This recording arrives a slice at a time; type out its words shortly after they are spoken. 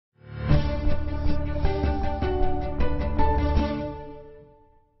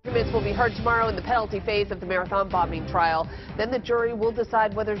will be heard tomorrow in the penalty phase of the Marathon bombing trial. Then the jury will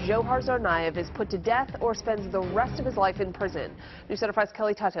decide whether Dzhokhar Tsarnaev is put to death or spends the rest of his life in prison. News Center 5's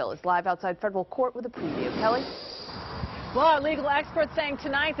Kelly Tuthill is live outside federal court with a preview. Kelly? Well, our legal experts saying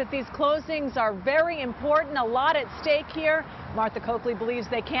tonight that these closings are very important, a lot at stake here. Martha Coakley believes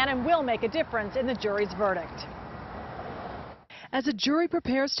they can and will make a difference in the jury's verdict. As a jury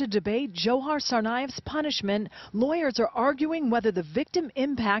prepares to debate Dzhokhar Tsarnaev's punishment, lawyers are arguing whether the victim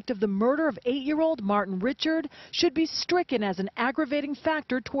impact of the murder of 8-year-old Martin Richard should be stricken as an aggravating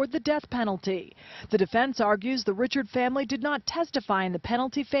factor toward the death penalty. The defense argues the Richard family did not testify in the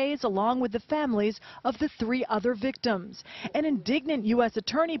penalty phase along with the families of the 3 other victims. An indignant U.S.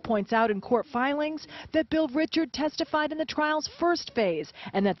 attorney points out in court filings that Bill Richard testified in the trial's first phase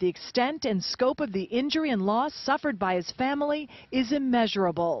and that the extent and scope of the injury and loss suffered by his family is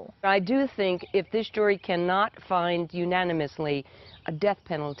immeasurable. I do think if this jury cannot find unanimously a death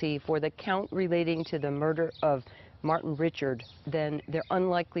penalty for the count relating to the murder of Martin Richard, then they're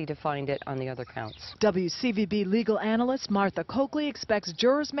unlikely to find it on the other counts. WCVB legal analyst Martha Coakley expects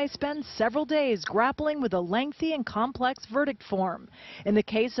jurors may spend several days grappling with a lengthy and complex verdict form. In the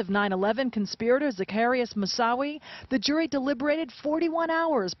case of 9/11 conspirator Zacarias Moussaoui, the jury deliberated 41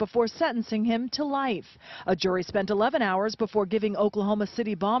 hours before sentencing him to life. A jury spent 11 hours before giving Oklahoma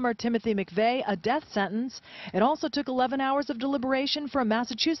City bomber Timothy McVeigh a death sentence. It also took 11 hours of deliberation for a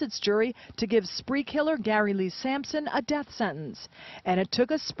Massachusetts jury to give spree killer Gary Lee Sampson a death sentence. And it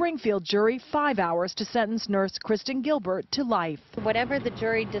took a Springfield jury 5 hours to sentence nurse Kristen Gilbert to life. Whatever the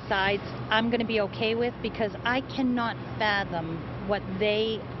jury decides, I'm going to be okay with, because I cannot fathom what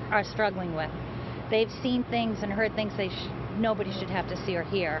they are struggling with. They've seen things and heard things nobody should have to see or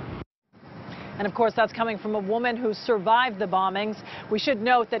hear. And of course, that's coming from a woman who survived the bombings. We should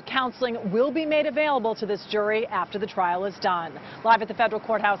note that counseling will be made available to this jury after the trial is done. Live at the federal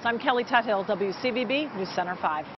courthouse, I'm Kelly Tuthill, WCVB News Center 5.